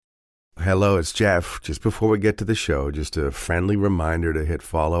Hello, it's Jeff. Just before we get to the show, just a friendly reminder to hit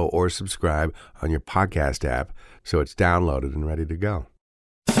follow or subscribe on your podcast app so it's downloaded and ready to go.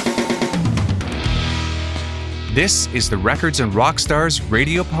 This is the Records and Rockstars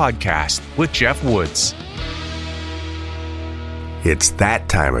radio podcast with Jeff Woods. It's that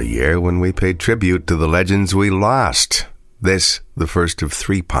time of year when we pay tribute to the legends we lost. This, the first of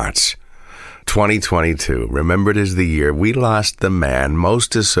three parts. 2022, remembered as the year we lost the man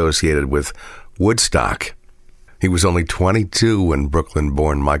most associated with Woodstock. He was only 22 when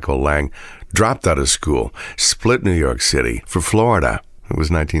Brooklyn-born Michael Lang dropped out of school, split New York City for Florida. It was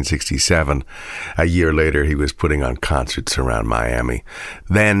 1967. A year later, he was putting on concerts around Miami.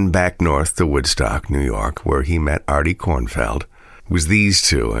 Then back north to Woodstock, New York, where he met Artie Kornfeld. It was these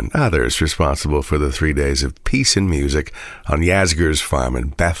two and others responsible for the 3 days of peace and music on Yasgur's farm in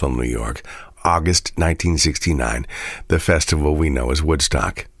Bethel, New York, August 1969, the festival we know as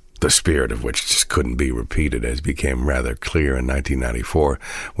Woodstock, the spirit of which just couldn't be repeated, as became rather clear in 1994,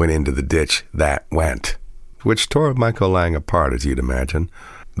 when Into the Ditch That Went, which tore Michael Lang apart, as you'd imagine.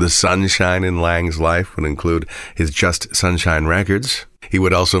 The sunshine in Lang's life would include his Just Sunshine Records. He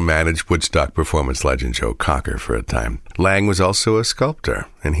would also manage Woodstock performance legend Joe Cocker for a time. Lang was also a sculptor,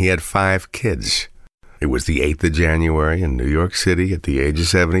 and he had 5 kids. It was the 8th of January in New York City at the age of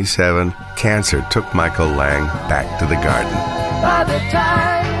 77. Cancer took Michael Lang back to the garden. By the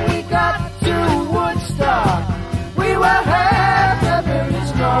time we got to Woodstock, we were half a million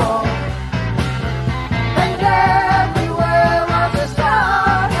strong. And everywhere was a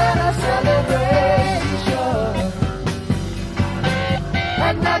star and a celebration.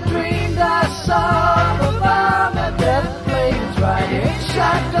 And I dreamed I saw the bomb and death flames riding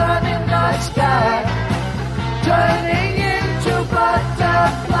shotgun in the sky, turning into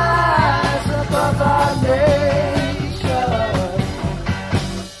butterflies above our nation.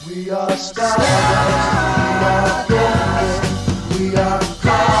 We are stardust, we are golden, we are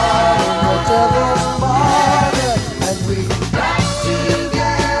caught in the devil's market, and we got to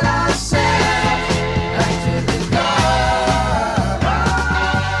get ourselves back to the garden.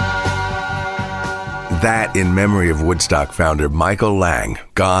 That in memory of Woodstock founder Michael Lang,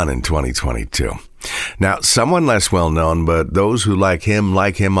 gone in 2022. Now, someone less well-known, but those who like him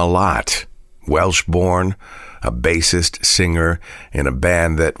a lot. Welsh-born, a bassist, singer, in a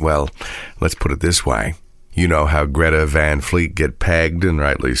band that, well, let's put it this way. You know how Greta Van Fleet get pegged, and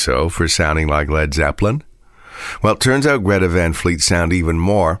rightly so, for sounding like Led Zeppelin? Well, it turns out Greta Van Fleet sound even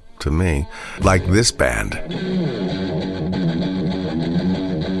more, to me, like this band.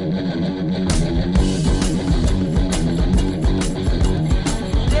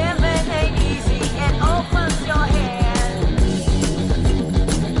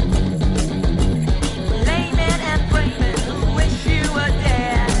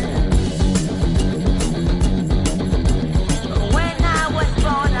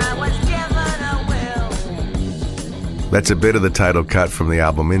 That's a bit of the title cut from the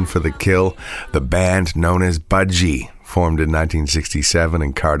album In for the Kill, the band known as Budgie, formed in 1967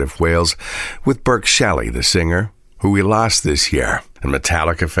 in Cardiff, Wales, with Burke Shelley, the singer, who we lost this year. And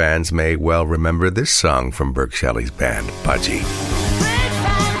Metallica fans may well remember this song from Burke Shelley's band, Budgie.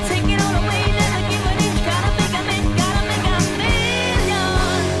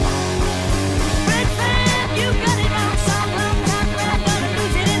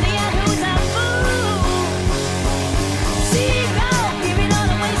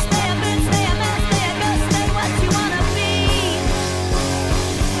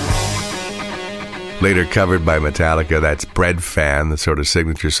 Later covered by Metallica, that's Bread Fan, the sort of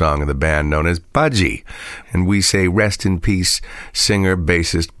signature song of the band known as Budgie. And we say rest in peace,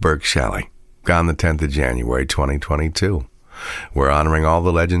 singer-bassist Burke Shelley, gone the 10th of January, 2022. We're honoring all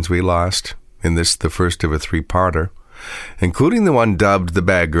the legends we lost in this, the first of a 3-parter, including the one dubbed the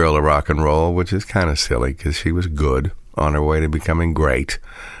bad girl of rock and roll, which is kind of silly because she was good, on her way to becoming great.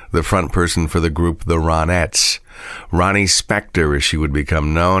 The front person for the group The Ronettes, Ronnie Spector, as she would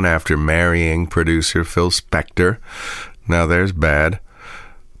become known after marrying producer Phil Spector. Now there's bad.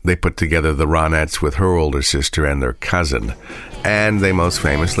 They put together The Ronettes with her older sister and their cousin, and they most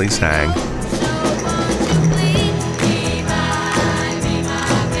famously sang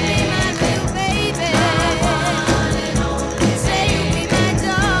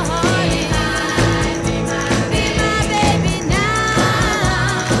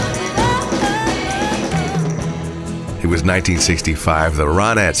It was 1965. The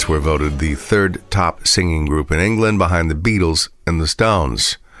Ronettes were voted the 3rd top singing group in England behind the Beatles and the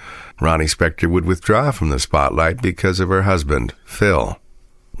Stones. Ronnie Spector would withdraw from the spotlight because of her husband, Phil,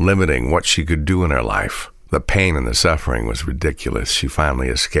 limiting what she could do in her life. The pain and the suffering was ridiculous. She finally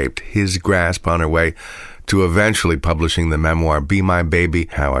escaped his grasp on her way to eventually publishing the memoir Be My Baby,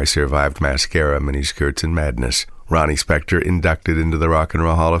 How I Survived Mascara, Miniskirts, and Madness. Ronnie Spector inducted into the Rock and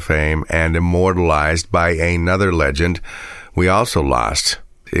Roll Hall of Fame and immortalized by another legend we also lost.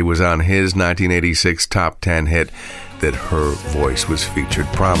 It was on his 1986 top 10 hit that her voice was featured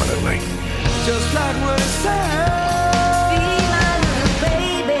prominently. Just like what it said.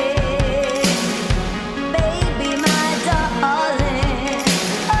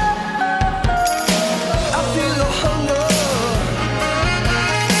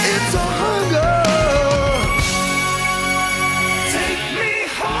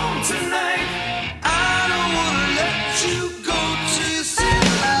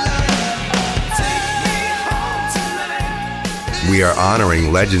 We are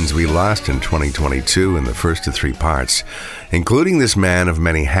honoring legends we lost in 2022 in the first of three parts, including this man of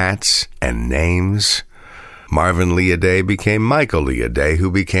many hats and names. Marvin Leaday became Michael Leaday,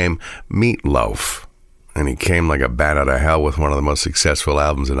 who became Meat Loaf. And he came like a bat out of hell with one of the most successful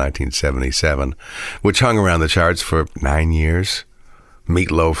albums in 1977, which hung around the charts for 9 years.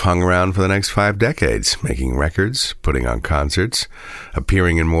 Meat Loaf hung around for the next 5 decades, making records, putting on concerts,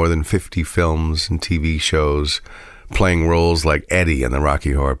 appearing in more than 50 films and TV shows, playing roles like Eddie in the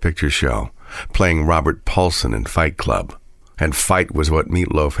Rocky Horror Picture Show, playing Robert Paulson in Fight Club. And fight was what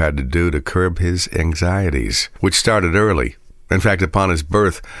Meat Loaf had to do to curb his anxieties, which started early. In fact, upon his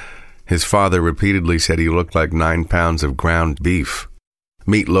birth, his father repeatedly said he looked like 9 pounds of ground beef.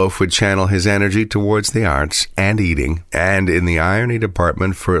 Meat Loaf would channel his energy towards the arts and eating, and in the irony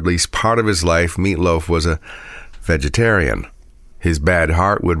department for at least part of his life, Meat Loaf was a vegetarian. His bad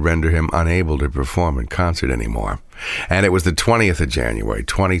heart would render him unable to perform in concert anymore. And it was the 20th of January,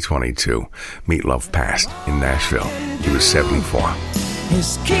 2022. Meat Loaf passed in Nashville. He was 74.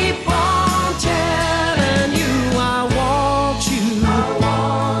 Just keep on telling you I want you. I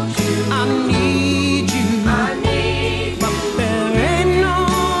want you. I need you. I need you. But there ain't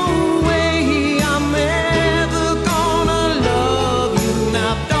no way I'm ever gonna love you.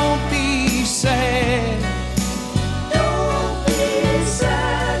 Now don't be sad. Don't be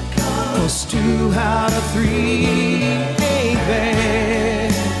sad, 'cause 2 out of 3.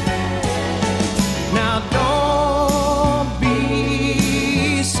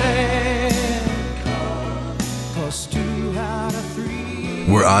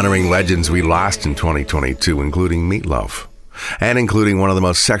 We're honoring legends we lost in 2022, including Meat Loaf, and including one of the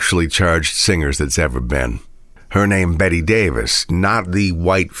most sexually charged singers that's ever been. Her name, Betty Davis, not the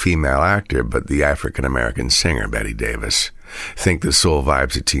white female actor, but the African-American singer, Betty Davis. Think the soul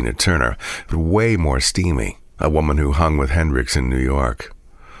vibes of Tina Turner, but way more steamy. A woman who hung with Hendrix in New York.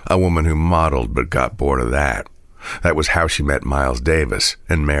 A woman who modeled but got bored of that. That was how she met Miles Davis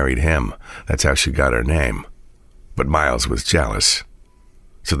and married him. That's how she got her name. But Miles was jealous.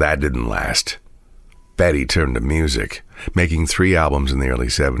 So that didn't last. Betty turned to music, making 3 albums in the early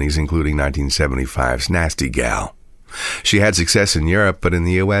 70s, including 1975's Nasty Gal. She had success in Europe, but in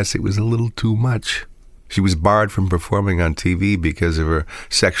the U.S. it was a little too much. She was barred from performing on TV because of her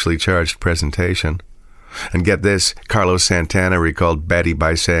sexually charged presentation. And get this, Carlos Santana recalled Betty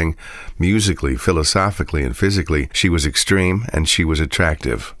by saying, musically, philosophically, and physically, she was extreme and she was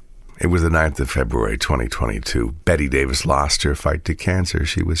attractive. It was the 9th of February, 2022. Betty Davis lost her fight to cancer.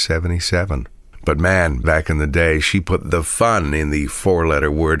 She was 77. But man, back in the day, she put the fun in the 4-letter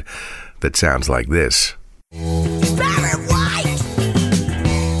word that sounds like this. Barry White,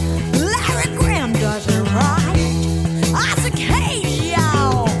 Larry Graham does it right. Isaac Hayes,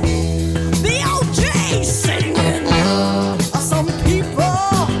 y'all, the OJ singing. Some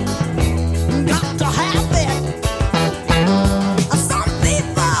people got to have it. Some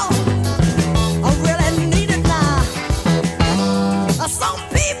people really need it now. Some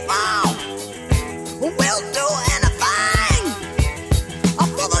people will do anything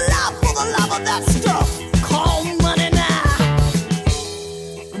for the love of that stuff called money now.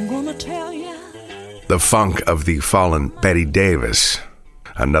 I'm gonna tell ya. The funk of the fallen Betty Davis.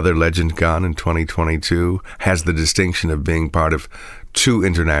 Another legend gone in 2022, has the distinction of being part of 2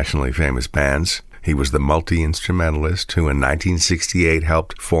 internationally famous bands. He was the multi-instrumentalist who in 1968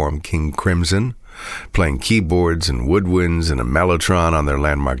 helped form King Crimson, playing keyboards and woodwinds and a mellotron on their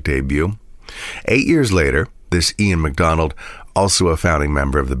landmark debut. 8 years later, this Ian MacDonald, also a founding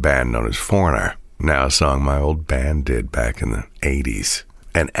member of the band known as Foreigner, now a song my old band did back in the 80s.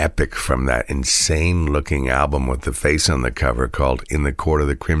 An epic from that insane-looking album with the face on the cover called In the Court of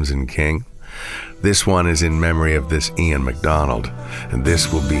the Crimson King. This one is in memory of this Ian MacDonald, and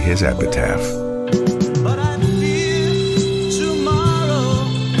this will be his epitaph. But I fear tomorrow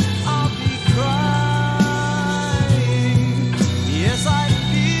I'll be crying.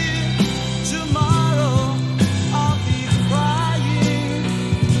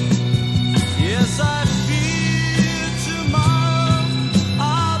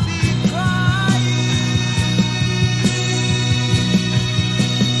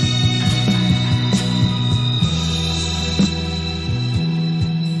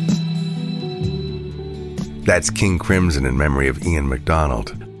 That's King Crimson in memory of Ian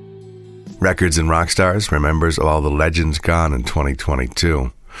MacDonald. Records and Rockstars remembers all the legends gone in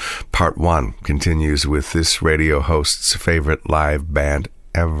 2022. Part 1 continues with this radio host's favorite live band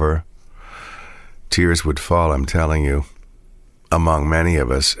ever. Tears would fall, I'm telling you, among many of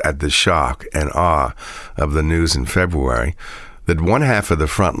us at the shock and awe of the news in February that one half of the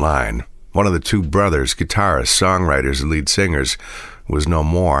front line, one of the two brothers, guitarists, songwriters, and lead singers, was no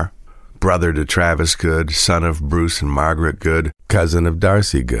more. Brother to Travis Good, son of Bruce and Margaret Good, cousin of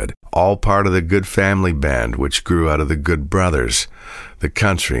Darcy Good, all part of the Good family band which grew out of the Good Brothers, the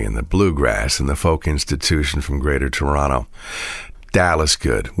country and the bluegrass and the folk institution from Greater Toronto. Dallas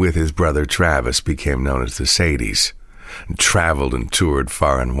Good, with his brother Travis, became known as the Sadies, and traveled and toured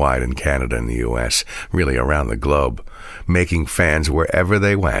far and wide in Canada and the U.S., really around the globe, making fans wherever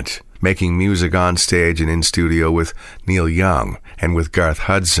they went, making music on stage and in studio with Neil Young and with Garth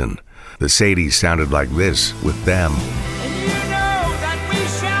Hudson. The Sadies sounded like this with them. And you know that we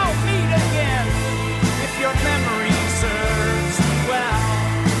shall meet again if your memory serves well.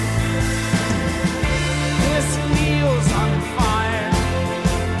 This wheel's on fire,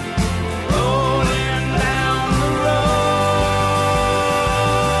 rolling down the road.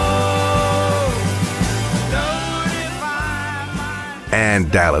 And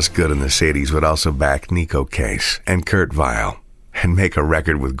Dallas Good and the Sadies would also back Nico Case and Kurt Weill, and make a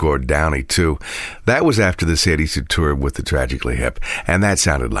record with Gord Downie, too. That was after the Sadies had toured with the Tragically Hip, and that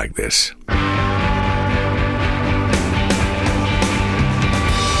sounded like this. Hello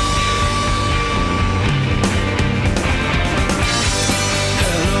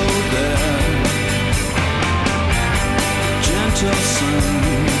there, gentle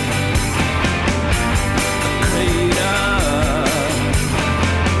sun, a crater,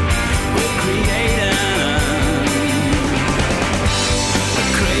 we're creating.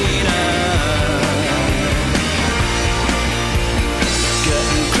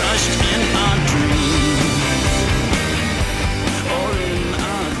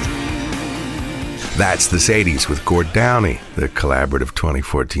 That's the Sadies with Gord Downie, the collaborative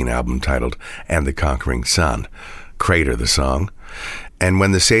 2014 album titled And the Conquering Sun. Crater, the song. And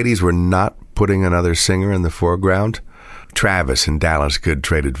when the Sadies were not putting another singer in the foreground, Travis and Dallas Good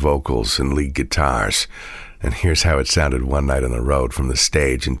traded vocals and lead guitars. And here's how it sounded one night on the road from the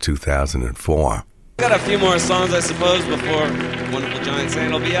stage in 2004. Got a few more songs, I suppose, before Wonderful Giant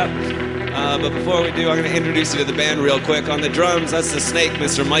Sand will be up. But before we do, I'm going to introduce you to the band real quick. On the drums, that's the Snake,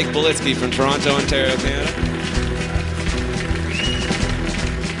 Mr. Mike Bolitsky from Toronto, Ontario, Canada.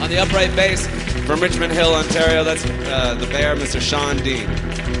 On the upright bass, from Richmond Hill, Ontario, that's the Bear, Mr. Sean Dean.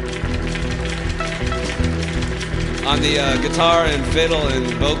 On the guitar and fiddle and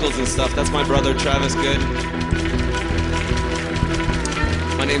vocals and stuff, that's my brother Travis Good.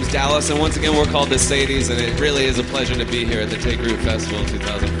 My name's Dallas, and once again, we're called the Sadies, and it really is a pleasure to be here at the Take Root Festival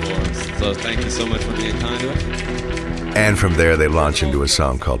 2004. So thank you so much for being kind to us. And from there, they launch into a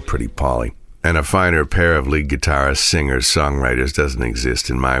song called Pretty Polly. And a finer pair of lead guitarists, singers, songwriters doesn't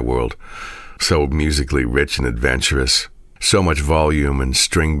exist in my world. So musically rich and adventurous. So much volume and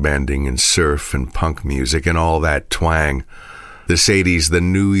string bending and surf and punk music and all that twang. The Sadies, the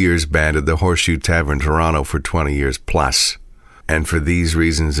New Year's band at the Horseshoe Tavern, Toronto for 20 years plus. And for these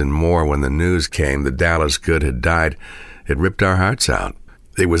reasons and more, when the news came that Dallas Good had died, it ripped our hearts out.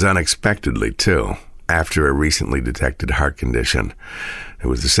 It was unexpectedly, too, after a recently detected heart condition. It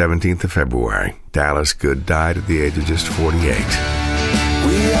was the 17th of February. Dallas Good died at the age of just 48. We are the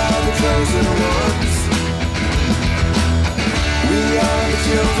chosen ones. We are the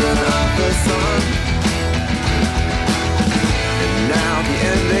children of the sun. And now the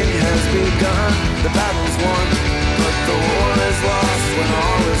ending has begun. The battle's won, but the war is lost when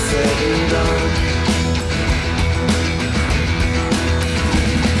all is said and done.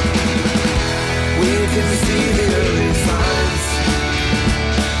 We can see the early signs.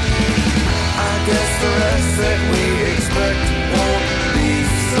 I guess the rest that we expect won't be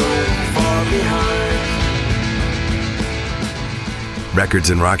so far behind. Records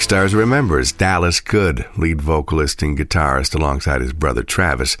and Rockstars remembers Dallas Good, lead vocalist and guitarist alongside his brother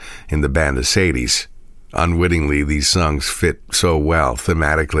Travis in the band The Sadies. Unwittingly, these songs fit so well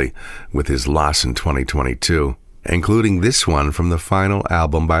thematically with his loss in 2022, including this one from the final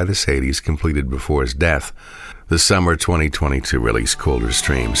album by The Sadies completed before his death, the summer 2022 release Colder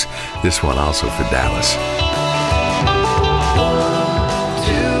Streams. This one also for Dallas. 1,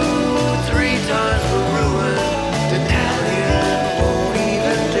 2, 3 times we're ruined, and alien won't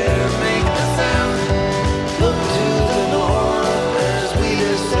even dare make the sound. Look to the north as we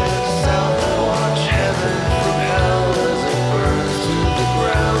descend south and watch heaven from hell as it burns to the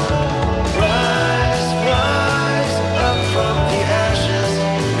ground. Rise, rise.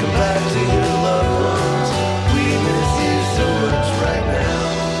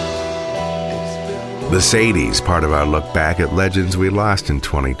 The Sadies, part of our look back at legends we lost in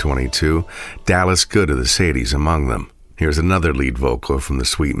 2022. Dallas Good of the Sadies among them. Here's another lead vocal from the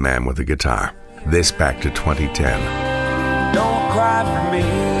Sweet Man with a guitar. This back to 2010. Don't cry for me.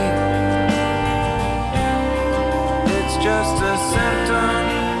 It's just a symptom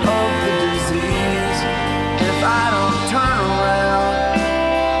of the disease. If I don't turn around,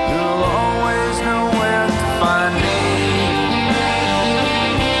 you'll always know where to find me.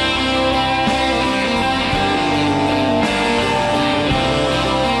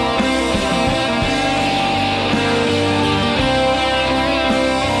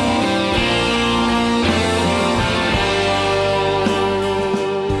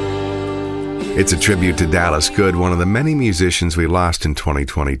 It's a tribute to Dallas Good, one of the many musicians we lost in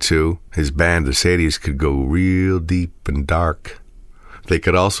 2022. His band, the Sadies, could go real deep and dark. They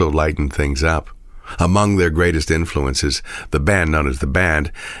could also lighten things up. Among their greatest influences, the band known as The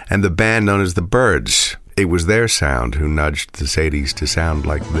Band and the band known as The Byrds. It was their sound who nudged the Sadies to sound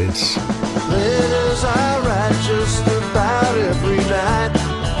like this. Letters I write just about every night.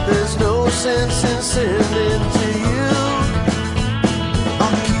 There's no sense in sending to you.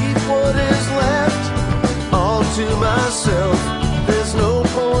 I'll keep what is left all to myself. There's no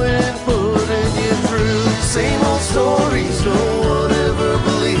point in putting you through same old stories no one ever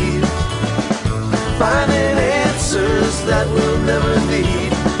believed. Finding answers that we'll never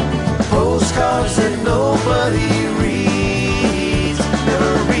need. Postcards that nobody reads,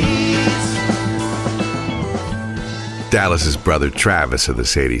 never reads. Dallas's brother Travis of the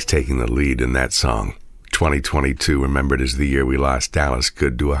Sadies taking the lead in that song. 2022 remembered as the year we lost Dallas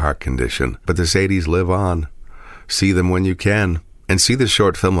Good to a heart condition, but the Sadies live on. See them when you can, and see the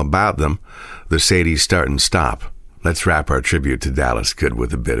short film about them, The Sadies Start and Stop. Let's wrap our tribute to Dallas Good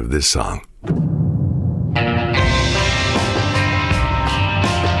with a bit of this song.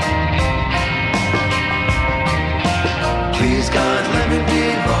 Please God, let me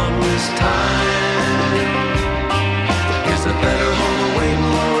be wrong this time. Is a better home awaiting,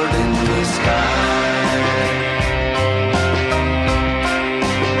 Lord, in the sky?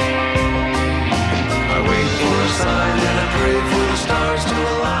 I wait for a sign and I pray for the stars to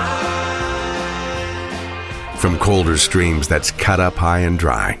align. From Colder Streams, that's Cut Up High and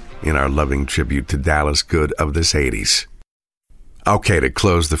Dry in our loving tribute to Dallas Good of the Sadies. Okay, to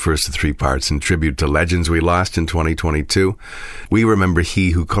close the first of three parts in tribute to legends we lost in 2022, we remember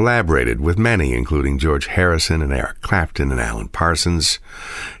he who collaborated with many, including George Harrison and Eric Clapton and Alan Parsons.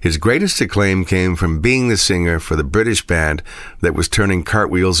 His greatest acclaim came from being the singer for the British band that was turning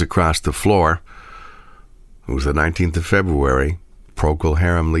cartwheels across the floor. It was the 19th of February. Procol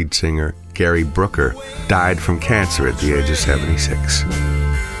Harum lead singer Gary Brooker died from cancer at the age of 76.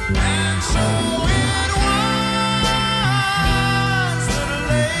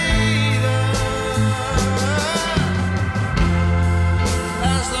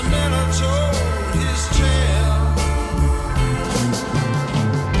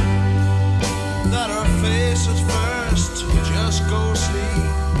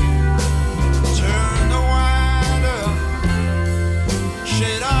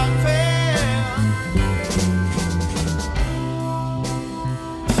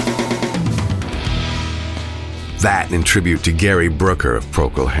 That in tribute to Gary Brooker of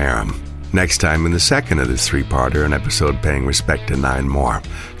Procol Harum. Next time in the second of this three-parter, an episode paying respect to 9 more.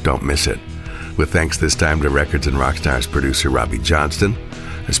 Don't miss it. With thanks this time to Records and Rockstars producer Robbie Johnston,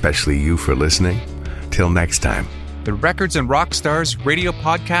 especially you for listening. Till next time. The Records and Rockstars radio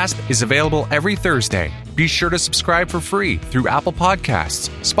podcast is available every Thursday. Be sure to subscribe for free through Apple Podcasts,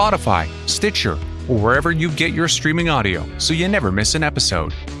 Spotify, Stitcher, or wherever you get your streaming audio so you never miss an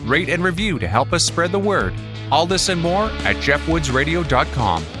episode. Rate and review to help us spread the word. All this and more at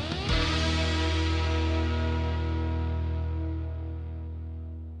jeffwoodsradio.com.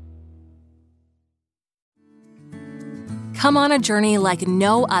 Come on a journey like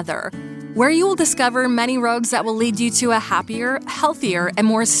no other, where you will discover many roads that will lead you to a happier, healthier, and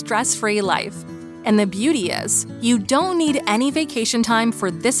more stress-free life. And the beauty is, you don't need any vacation time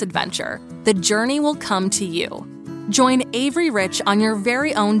for this adventure. The journey will come to you. Join Avery Rich on your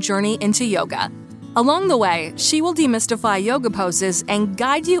very own journey into yoga. Along the way, she will demystify yoga poses and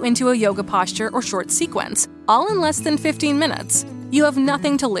guide you into a yoga posture or short sequence, all in less than 15 minutes. You have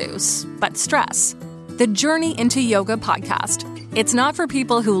nothing to lose but stress. The Journey into Yoga podcast. It's not for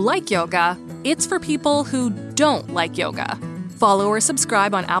people who like yoga, it's for people who don't like yoga. Follow or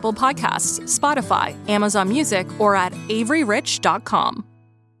subscribe on Apple Podcasts, Spotify, Amazon Music, or at averyrich.com.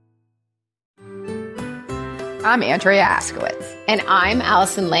 I'm Andrea Askowitz. And I'm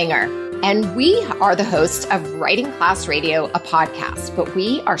Allison Langer. And we are the hosts of Writing Class Radio, a podcast, but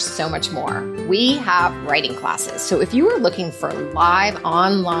we are so much more. We have writing classes. So if you are looking for live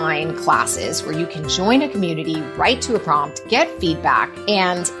online classes where you can join a community, write to a prompt, get feedback,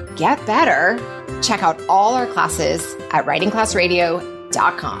 and get better, check out all our classes at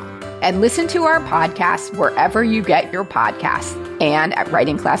writingclassradio.com. And listen to our podcast wherever you get your podcasts and at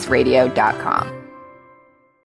writingclassradio.com.